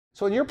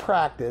So in your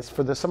practice,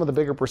 for some of the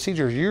bigger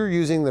procedures, you're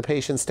using the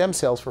patient's stem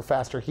cells for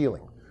faster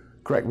healing.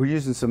 Correct. We're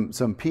using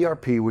some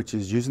PRP, which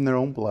is using their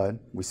own blood.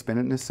 We spin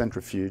it in a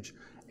centrifuge,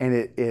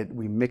 and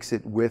we mix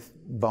it with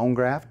bone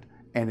graft,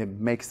 and it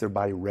makes their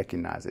body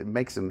recognize it. It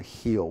makes them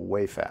heal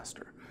way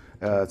faster.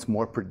 It's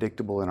more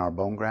predictable in our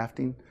bone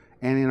grafting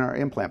and in our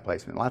implant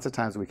placement. Lots of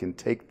times we can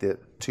take the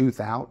tooth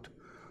out,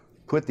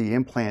 put the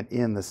implant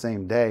in the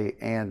same day,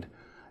 and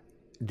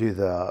do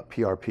the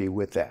PRP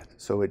with that.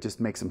 So it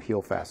just makes them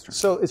heal faster.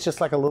 So it's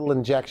just like a little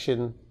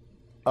injection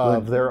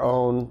of their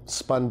own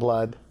spun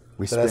blood.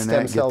 We spin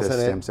that, get the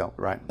stem cell,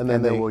 right. And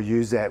then we'll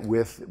use that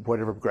with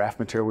whatever graft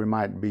material we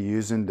might be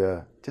using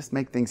to just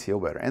make things heal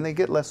better. And they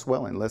get less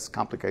swelling, less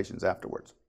complications afterwards.